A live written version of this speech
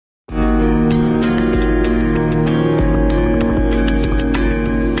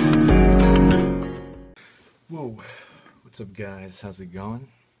up, guys? How's it going?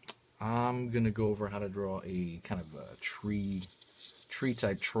 I'm gonna go over how to draw a kind of a tree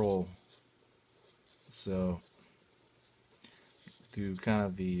type troll. So do kind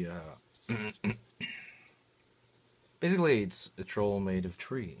of the basically it's a troll made of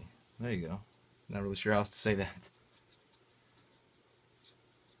tree. There you go. Not really sure how else to say that.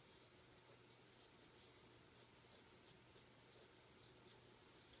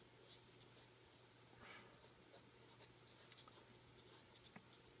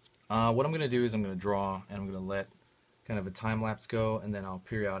 What I'm going to do is I'm going to draw, and I'm going to let kind of a time lapse go, and then I'll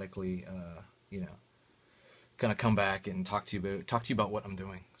periodically, kind of come back and talk to you about what I'm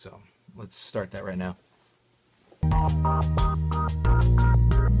doing. So let's start that right now.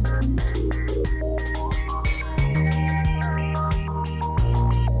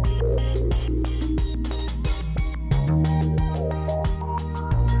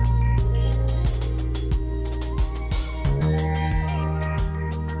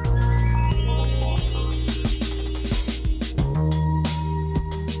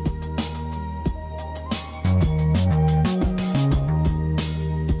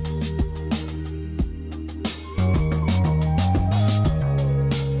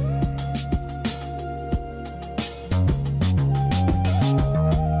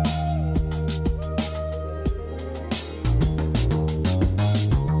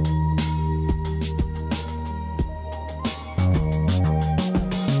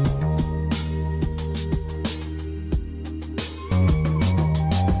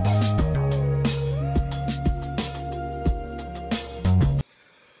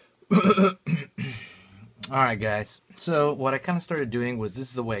 Alright guys, so what I kind of started doing was, this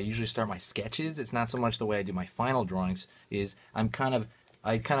is the way I usually start my sketches. It's not so much the way I do my final drawings. I kind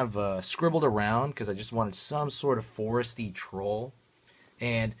of scribbled around because I just wanted some sort of foresty troll.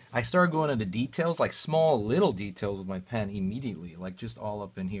 And I started going into details, like small little details with my pen immediately, like just all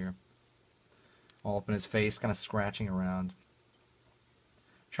up in here. All up in his face, kind of scratching around.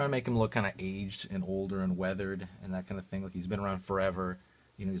 Trying to make him look kind of aged and older and weathered and that kind of thing, like he's been around forever.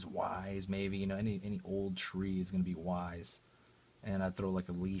 You know, he's wise, maybe. You know, any old tree is going to be wise. And I throw like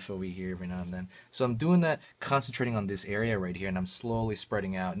a leaf over here every now and then. So I'm doing that, concentrating on this area right here, and I'm slowly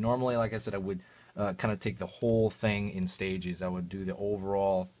spreading out. Normally, like I said, I would kind of take the whole thing in stages. I would do the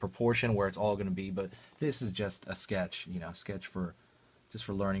overall proportion where it's all going to be, but this is just a sketch, you know, sketch for just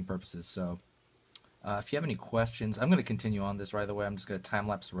for learning purposes. So if you have any questions, I'm going to continue on this right away. I'm just going to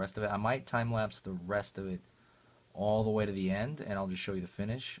time-lapse the rest of it. I might time-lapse the rest of it all the way to the end, and I'll just show you the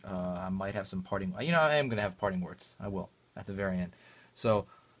finish. I might have some parting, you know, I am going to have parting words. I will, at the very end. So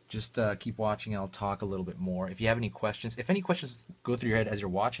just keep watching, and I'll talk a little bit more. If you have any questions, if any questions go through your head as you're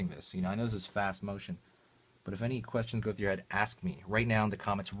watching this, you know, I know this is fast motion, but if any questions go through your head, ask me right now in the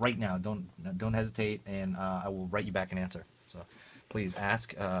comments, right now. Don't hesitate, and I will write you back an answer. So please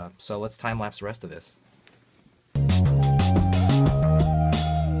ask. So let's time-lapse the rest of this.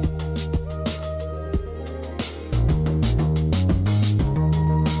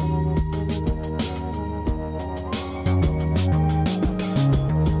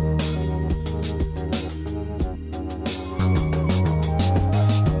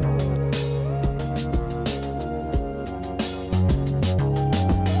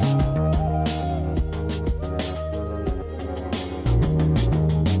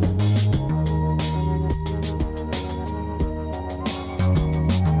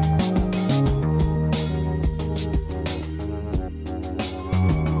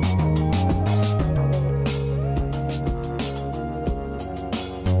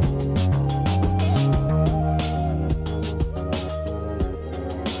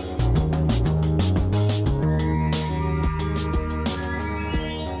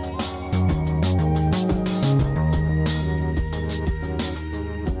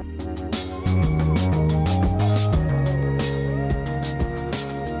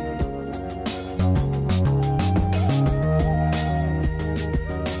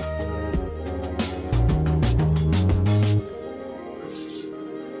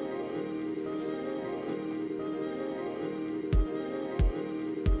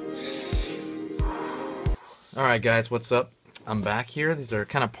 Alright guys, what's up? I'm back here. These are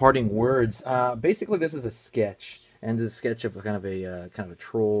kind of parting words. Basically this is a sketch, and this is a sketch of kind of a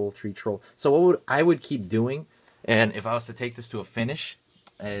troll, tree troll. So what I would keep doing, and if I was to take this to a finish,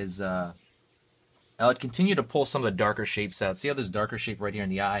 is I would continue to pull some of the darker shapes out. See how there's darker shape right here in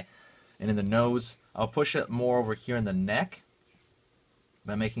the eye and in the nose? I'll push it more over here in the neck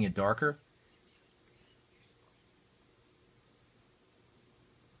by making it darker.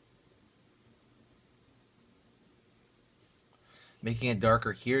 Making it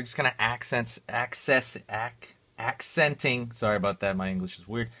darker here, just kind of accents accenting. Sorry about that. My English is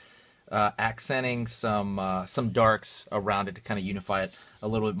weird. Accenting some darks around it to kind of unify it a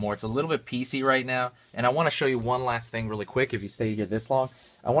little bit more. It's a little bit piecey right now, and I want to show you one last thing really quick. If you stay here this long,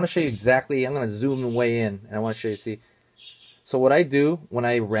 I want to show you exactly. I'm going to zoom way in, and I want to show you. See, so what I do when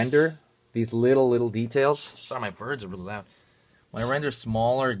I render these little details. Sorry, my birds are really loud. When I render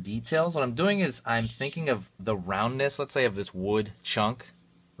smaller details, what I'm doing is I'm thinking of the roundness, let's say, of this wood chunk,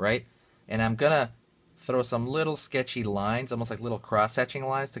 right? And I'm gonna throw some little sketchy lines, almost like little cross-hatching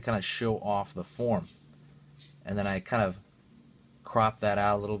lines, to kind of show off the form. And then I kind of crop that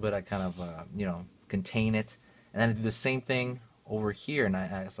out a little bit. I kind of, you know, contain it. And then I do the same thing over here. And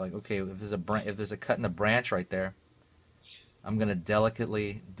I it's like, okay, if there's a cut in the branch right there, I'm gonna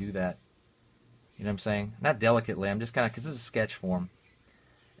delicately do that. You know what I'm saying? Not delicately. I'm just kind of, because this is a sketch form,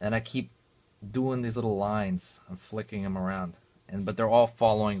 and I keep doing these little lines. I'm flicking them around, but they're all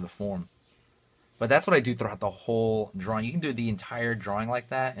following the form. But that's what I do throughout the whole drawing. You can do the entire drawing like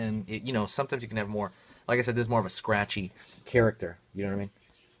that, and you know, sometimes you can have more. Like I said, this is more of a scratchy character. You know what I mean?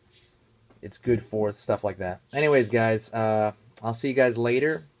 It's good for stuff like that. Anyways, guys, I'll see you guys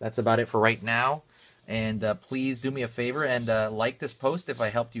later. That's about it for right now. And please do me a favor and like this post if I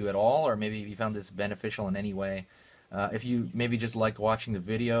helped you at all, or maybe if you found this beneficial in any way. If you maybe just liked watching the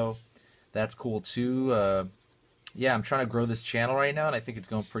video, that's cool too. Yeah, I'm trying to grow this channel right now, and I think it's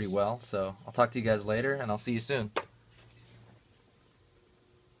going pretty well. So I'll talk to you guys later, and I'll see you soon.